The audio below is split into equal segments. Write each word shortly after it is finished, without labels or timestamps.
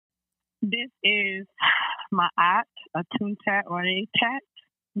This is my aunt, a Toontat or a tat.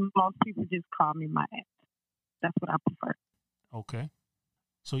 Most people just call me my aunt. That's what I prefer. Okay.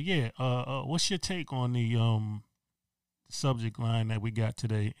 So yeah, what's your take on the subject line that we got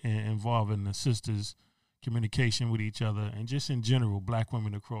today involving the sisters' communication with each other and just in general, black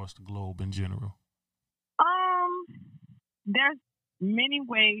women across the globe in general? Um, there's many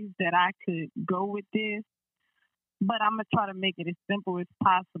ways that I could go with this, but I'm gonna try to make it as simple as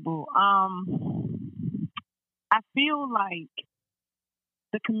possible. I feel like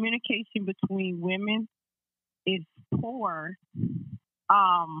the communication between women is poor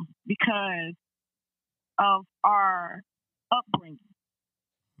because of our upbringing.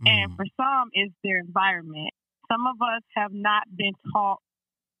 And Mm, for some, it's their environment. Some of us have not been taught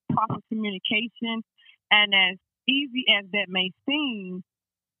proper communication. And as easy as that may seem,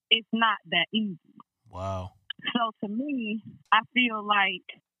 it's not that easy. wow. So to me, I feel like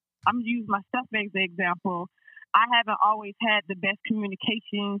I'm going to use myself as an example. I haven't always had the best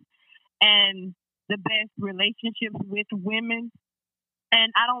communications and the best relationships with women.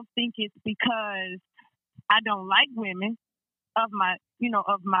 And I don't think it's because I don't like women of my,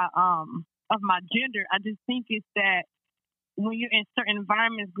 of my gender. I just think it's that when you're in certain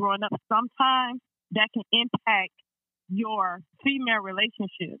environments growing up, sometimes that can impact your female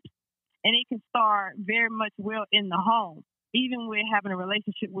relationships. And it can start very much well in the home, even with having a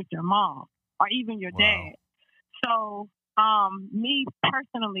relationship with your mom or even your Wow. dad. So, me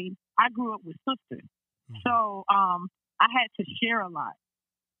personally, I grew up with sisters. Mm, So, I had to share a lot.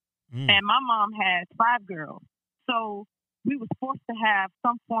 mm, And my mom had five girls. So we was forced to have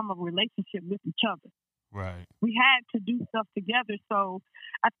some form of relationship with each other. right. We had to do stuff together. So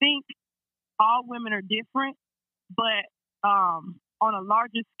I think all women are different, but on a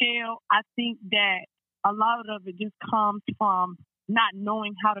larger scale, I think that a lot of it just comes from not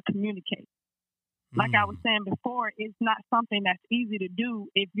knowing how to communicate. Like I was Mm, saying before, it's not something that's easy to do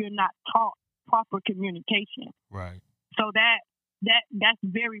if you're not taught proper communication. right. So that's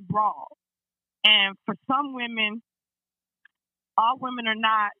very broad. And for some women, all women are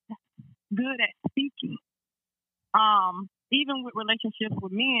not good at speaking. Even with relationships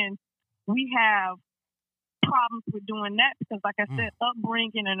with men, we have problems with doing that because, like I Mm, said,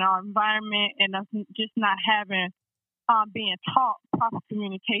 upbringing and our environment and us just not having being taught proper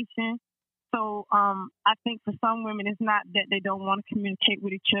communication. So I think for some women, it's not that they don't want to communicate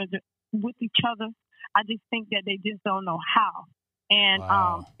with each other. With each other, I just think that they just don't know how. And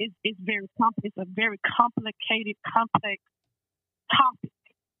wow. it's very it's a very complicated, complex topic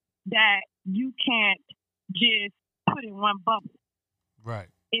that you can't just put in one bubble. Right.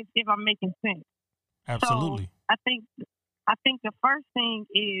 If I'm making sense. So Absolutely. I think the first thing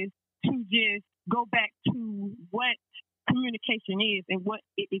is to just go back to what communication is and what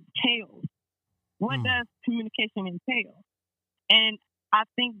it entails. What Mm, does communication entail? And I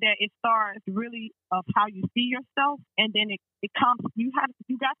think that it starts really of how you see yourself, and then it comes. You got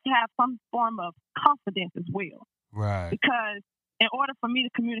to have some form of confidence as well, right. because in order for me to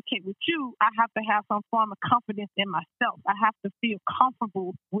communicate with you, I have to have some form of confidence in myself. I have to feel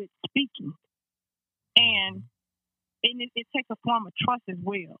comfortable with speaking, and Hmm. it takes a form of trust as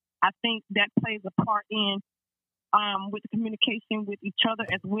well. I think that plays a part in with the communication with each other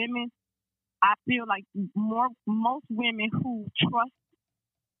as women. I feel like most women who trust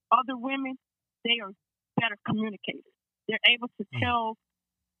other women, they are better communicators. They're able to Mm, tell,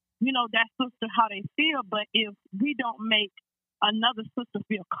 that sister how they feel. But if we don't make another sister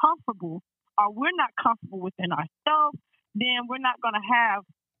feel comfortable, or we're not comfortable within ourselves, then we're not going to have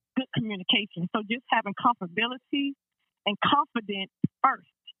good communication. So just having comfortability and confidence first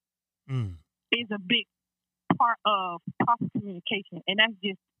mm. is a big part of proper communication, and that's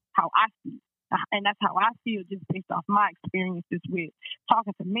just how I see it. And that's how I feel just based off my experiences with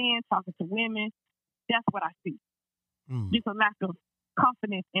talking to men, talking to women. That's what I see. Mm. Just a lack of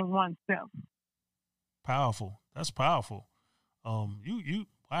confidence in oneself. Powerful. That's powerful.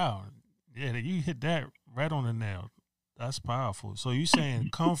 Wow. Yeah, you hit that right on the nail. That's powerful. So you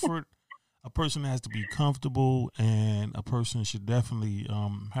saying comfort, a person has to be comfortable and a person should definitely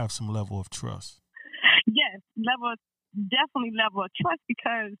have some level of trust. Yes, definitely level of trust,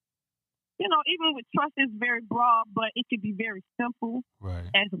 because even with trust is very broad, but it could be very simple Right.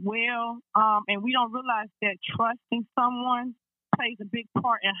 as well. And we don't realize that trusting someone plays a big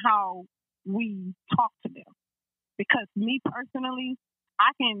part in how we talk to them. Because me personally,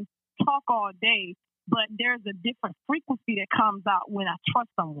 I can talk all day, but there's a different frequency that comes out when I trust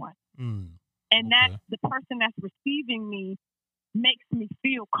someone. Mm. And that Okay. the person that's receiving me makes me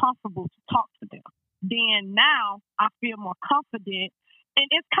feel comfortable to talk to them. Then now I feel more confident And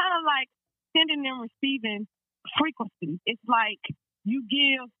it's kind of like sending and receiving frequency. It's like you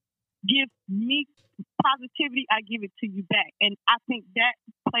give me positivity, I give it to you back. And I think that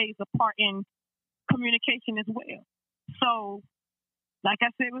plays a part in communication as well. So, like I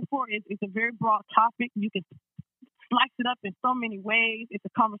said before, it's a very broad topic. You can slice it up in so many ways. It's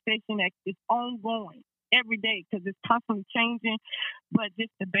a conversation that is ongoing every day because it's constantly changing. But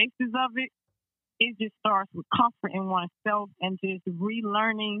just the basis of it, it just starts with comfort in oneself and just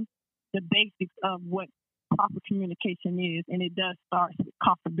relearning the basics of what proper communication is. And it does start with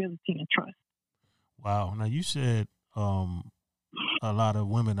comfortability and trust. Wow. Now, you said a lot of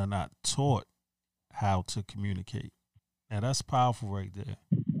women are not taught how to communicate. Now, that's powerful right there.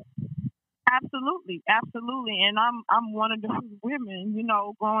 Absolutely, absolutely. And I'm one of those women, you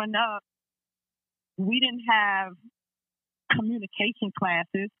know, growing up, we didn't have communication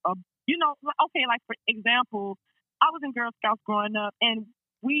classes or, you know, okay, like for example, I was in Girl Scouts growing up and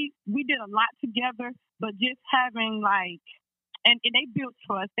we did a lot together, but just having like, and they built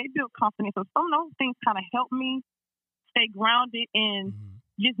trust, they built confidence. So some of those things kind of helped me stay grounded in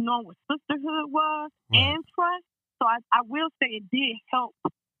just knowing what sisterhood was and trust. So I will say it did help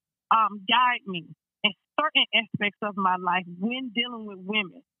guide me in certain aspects of my life when dealing with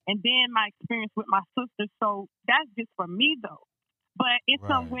women. And then my experience with my sister. So that's just for me though. But it's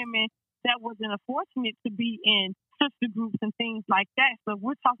some women that wasn't fortunate to be in sister groups and things like that. So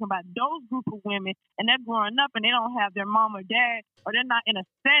we're talking about those group of women and they're growing up and they don't have their mom or dad or they're not in a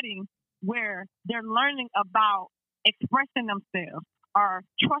setting where they're learning about expressing themselves or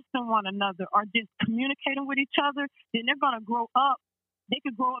trusting one another or just communicating with each other, then they're going to grow up. They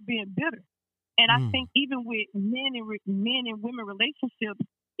could grow up being bitter. And I think even with men and women relationships,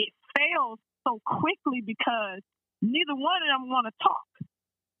 it fails so quickly because neither one of them want to talk.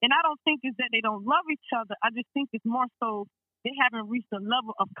 And I don't think it's that they don't love each other. I just think it's more so they haven't reached a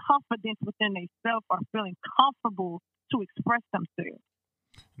level of confidence within themselves or feeling comfortable to express themselves.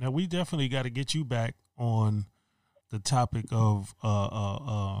 Now, we definitely got to get you back on the topic of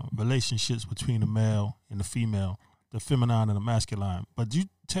relationships between the male and the female, the feminine and the masculine. But you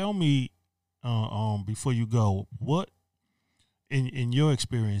tell me before you go, what in your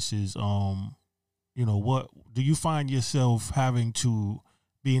experiences, you know, what do you find yourself having to,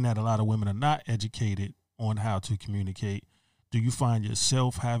 being that a lot of women are not educated on how to communicate, do you find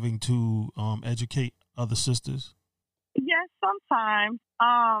yourself having to educate other sisters? Yes, sometimes.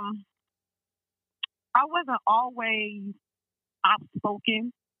 I wasn't always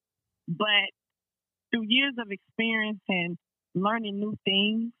outspoken, but through years of experience and learning new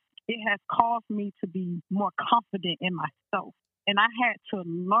things, it has caused me to be more confident in myself. And I had to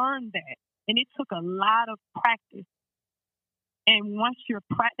learn that. And it took a lot of practice. And once you're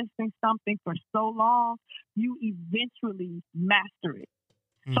practicing something for so long, you eventually master it.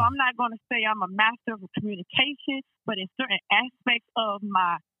 So I'm not going to say I'm a master of communication, but in certain aspects of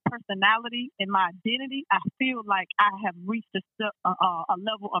my personality and my identity, I feel like I have reached a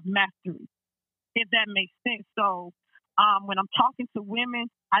level of mastery, if that makes sense. So when I'm talking to women,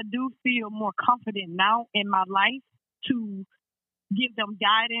 I do feel more confident now in my life to give them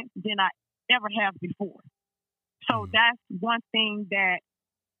guidance than I ever have before. So that's one thing that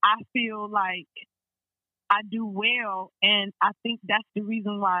I feel like I do well. And I think that's the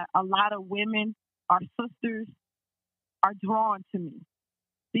reason why a lot of women, our sisters, are drawn to me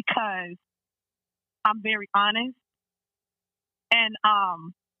because I'm very honest. And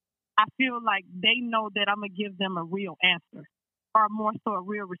I feel like they know that I'm going to give them a real answer or more so a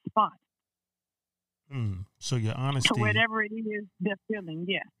real response. So your honesty, to whatever it is they're feeling,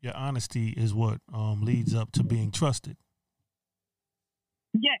 yeah. Your honesty is what leads up to being trusted.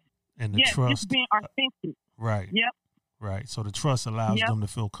 Yes. And the trust, just being authentic. Right. Yep. Right. So the trust allows them to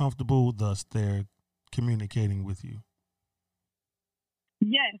feel comfortable, thus they're communicating with you.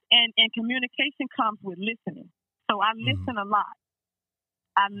 Yes, and communication comes with listening. So I listen a lot.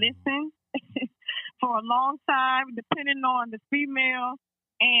 I listen for a long time, depending on the female,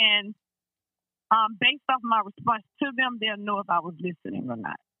 and based off my response to them, they'll know if I was listening or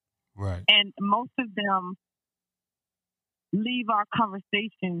not. Right. And most of them leave our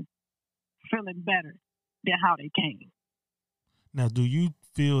conversation feeling better than how they came. Now, do you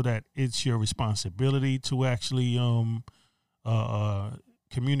feel that it's your responsibility to actually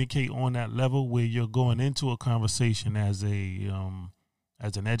communicate on that level where you're going into a conversation as an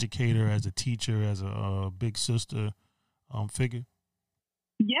educator, as a teacher, as a big sister figure?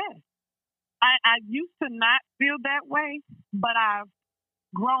 Yes. I used to not feel that way, but I've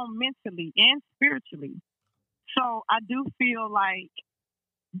grown mentally and spiritually. So I do feel like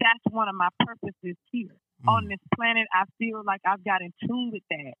that's one of my purposes here. on this planet, I feel like I've got in tune with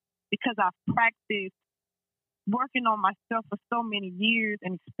that because I've practiced working on myself for so many years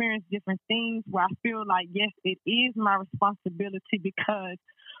and experienced different things where I feel like, yes, it is my responsibility because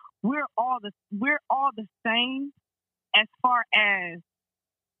we're all the same as far as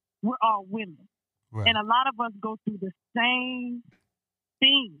we're all women. Right. And a lot of us go through the same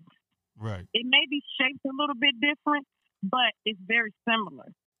things. Right. It may be shaped a little bit different, but it's very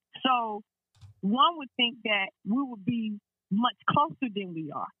similar. So one would think that we would be much closer than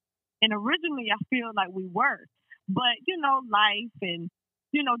we are. And originally I feel like we were. But, life and,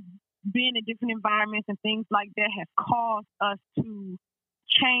 being in different environments and things like that have caused us to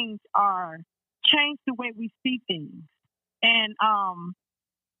change the way we see things. And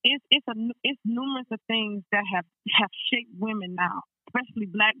it's numerous of things that have shaped women now, especially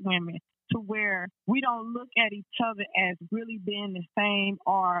Black women, to where we don't look at each other as really being the same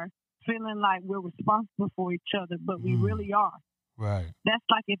or feeling like we're responsible for each other, but we really are. Right. That's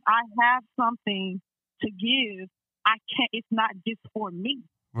like if I have something to give, I can't. It's not just for me.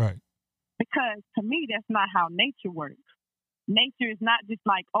 Right. Because to me, that's not how nature works. Nature is not just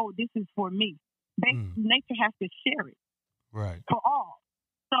like, oh, this is for me. Nature has to share it. Right. For all.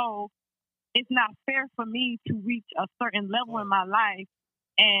 So it's not fair for me to reach a certain level in my life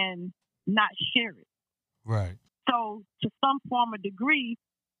and not share it. Right. So to some form or degree,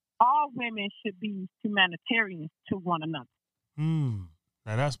 all women should be humanitarians to one another.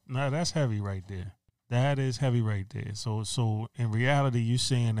 Now that's heavy right there. That is heavy right there. So in reality, you're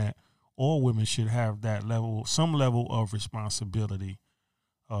saying that all women should have that level, some level of responsibility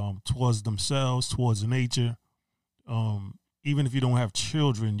towards themselves, towards nature. Even if you don't have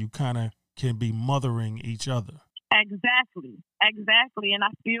children, you kind of can be mothering each other. Exactly. And I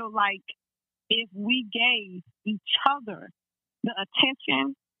feel like if we gave each other the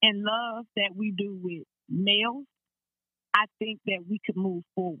attention and love that we do with males, I think that we could move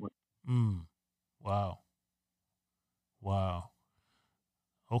forward. Wow.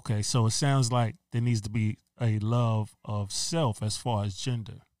 Okay, so it sounds like there needs to be a love of self as far as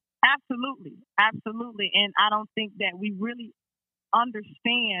gender. Absolutely. And I don't think that we really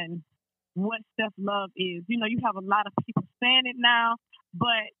understand what self-love is. You have a lot of people saying it now,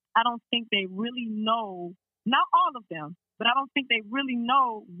 but I don't think they really know, not all of them, but I don't think they really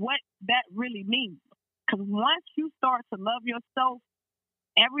know what that really means. Because once you start to love yourself,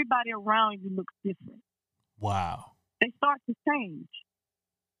 everybody around you looks different. Wow. They start to change.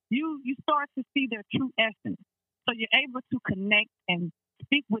 You start to see their true essence. So you're able to connect and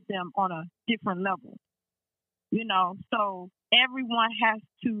speak with them on a different level. So everyone has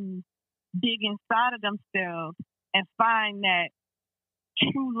to dig inside of themselves and find that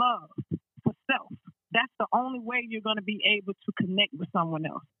true love for self. That's the only way you're going to be able to connect with someone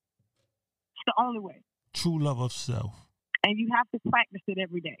else. It's the only way. True love of self. And you have to practice it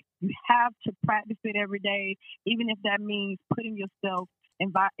every day. You have to practice it every day, even if that means putting yourself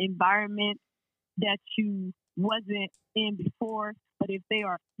in environments that you wasn't in before. But if they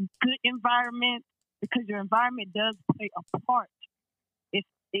are good environments, because your environment does play a part.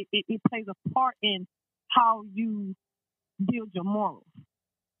 It plays a part in how you build your morals.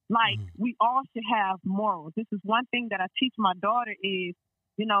 Like, we all should have morals. This is one thing that I teach my daughter is,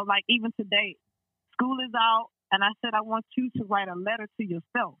 like even today, school is out, and I said, I want you to write a letter to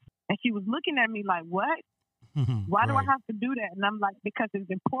yourself. And she was looking at me like, what? Why do I have to do that? And I'm like, because it's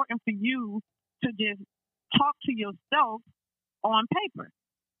important for you to just talk to yourself on paper.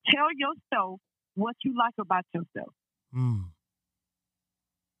 Tell yourself what you like about yourself.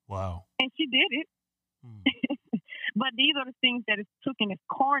 Wow. And she did it. But these are the things that is taken as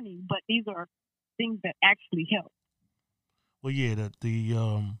corny, but these are things that actually help. Well, yeah,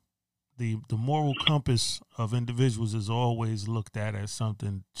 the moral compass of individuals is always looked at as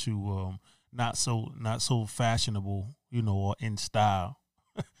something to not so fashionable, or in style,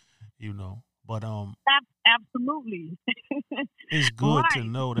 But absolutely, it's good to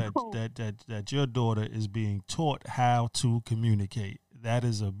know that your daughter is being taught how to communicate. That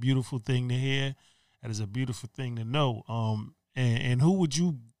is a beautiful thing to hear. That is a beautiful thing to know. And who would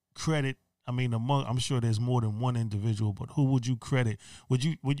you credit? I mean, I'm sure there's more than one individual, but who would you credit?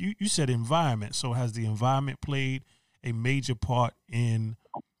 You said environment. So has the environment played a major part in,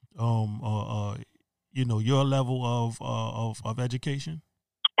 your level of education?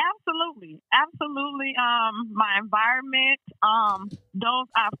 Absolutely. My environment, those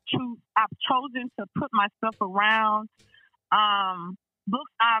I've chosen to put myself around,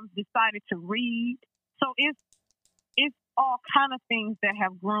 books I've decided to read. So it's all kind of things that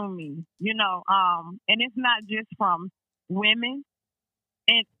have groomed me, and it's not just from women.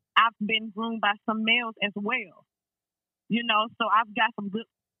 And I've been groomed by some males as well. So I've got some good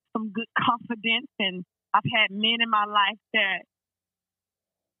confidence, and I've had men in my life that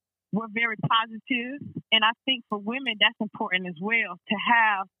were very positive. And I think for women, that's important as well, to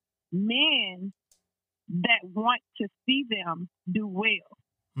have men that want to see them do well.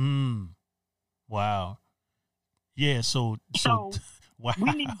 Wow. Yeah. So wow.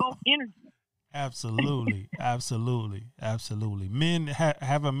 We need both energy. Absolutely. Men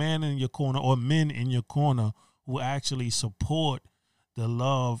have a man in your corner, or men in your corner who actually support the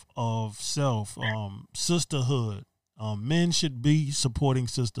love of self, sisterhood. Men should be supporting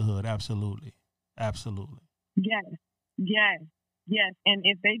sisterhood. Absolutely. Yes. And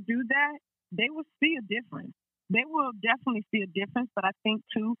if they do that, they will see a difference. They will definitely see a difference. But I think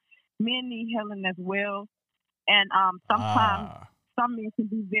too, men need healing as well. And sometimes some men can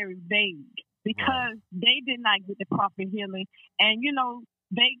be very vague because they did not get the proper healing. And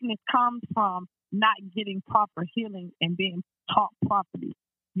vagueness comes from not getting proper healing and being taught properly.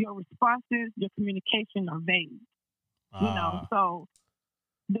 Your responses, your communication are vague. So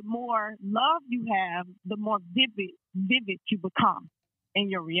the more love you have, the more vivid you become in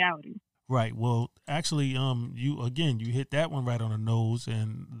your reality. Right. Well, actually, you hit that one right on the nose,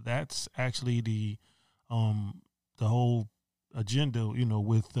 and that's actually the whole agenda,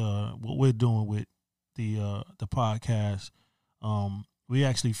 with what we're doing with the podcast. We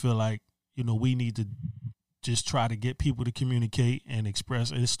actually feel like, we need to just try to get people to communicate and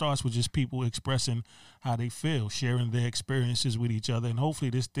express. And it starts with just people expressing how they feel, sharing their experiences with each other. And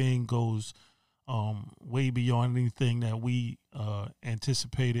hopefully this thing goes way beyond anything that we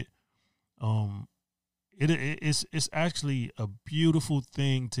anticipated. It's actually a beautiful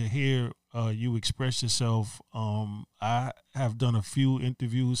thing to hear you express yourself. I have done a few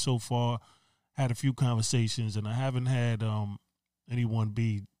interviews so far, had a few conversations, and I haven't had anyone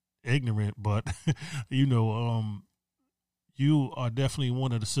be ignorant, but you are definitely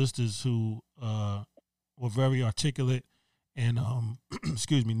one of the sisters who were very articulate and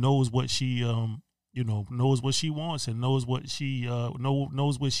excuse me, knows what she knows what she wants, and knows what she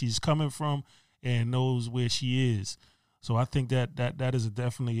knows where she's coming from, and knows where she is. So I think that is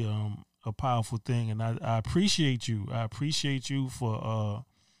definitely a powerful thing, and I appreciate you. I appreciate you for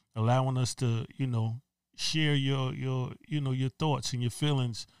allowing us to share your thoughts and your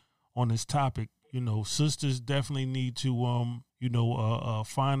feelings on this topic. Sisters definitely need to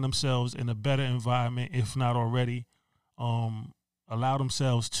find themselves in a better environment, if not already. Allow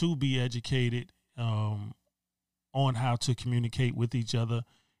themselves to be educated on how to communicate with each other.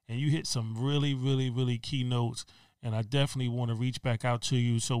 And you hit some really, really, really key notes. And I definitely want to reach back out to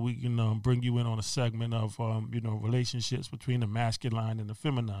you so we can bring you in on a segment of relationships between the masculine and the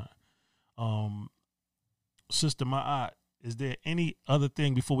feminine. Sister Ma'at, is there any other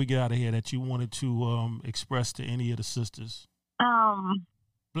thing before we get out of here that you wanted to express to any of the sisters?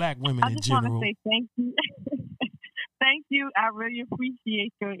 Black women in general. I just want to say thank you. Thank you. I really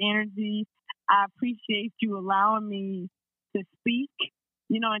appreciate your energy. I appreciate you allowing me to speak,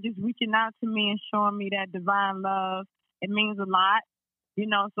 and just reaching out to me and showing me that divine love. It means a lot,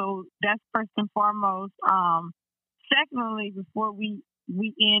 so that's first and foremost. Secondly, before we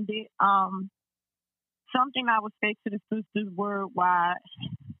end it, something I would say to the sisters worldwide,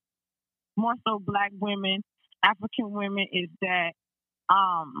 more so Black women, African women, is that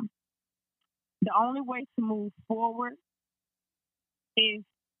the only way to move forward is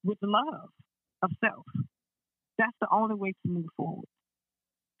with love of self. That's the only way to move forward.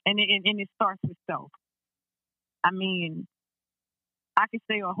 And it starts with self. I mean, I could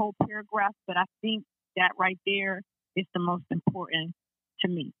say a whole paragraph, but I think that right there is the most important to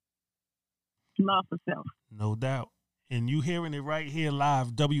me. Love for self. No doubt. And you hearing it right here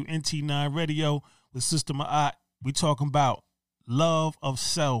live, WNT9 Radio with Sister Ma'at. We talking about love of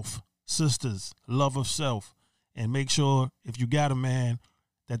self, sisters, love of self. And make sure if you got a man,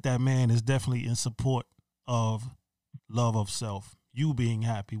 that man is definitely in support of love of self. You being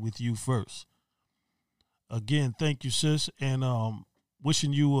happy with you first. Again, thank you, sis, and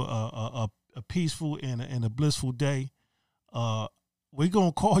wishing you a peaceful and a blissful day. We're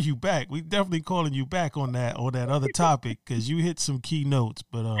gonna call you back. We definitely calling you back on that other topic because you hit some key notes.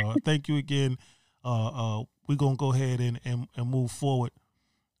 But thank you again. We're gonna go ahead and move forward.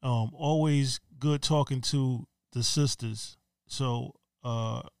 Always good talking to the sisters. So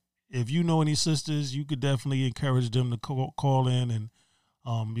if you know any sisters, you could definitely encourage them to call in and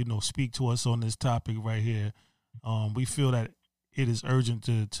speak to us on this topic right here. We feel that it is urgent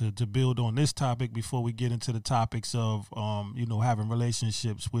to build on this topic before we get into the topics of having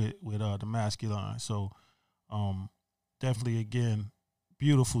relationships with the masculine. So definitely again,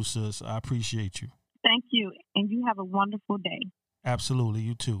 Beautiful, sis. I appreciate you. Thank you. And you have a wonderful day. Absolutely.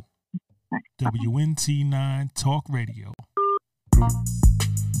 You too. Right. WNT9 Talk Radio.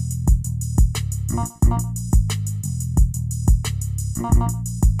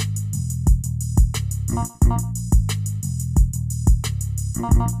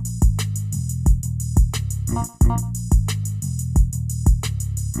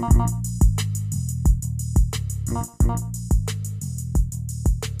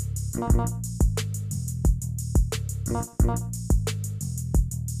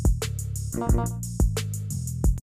 Thank you.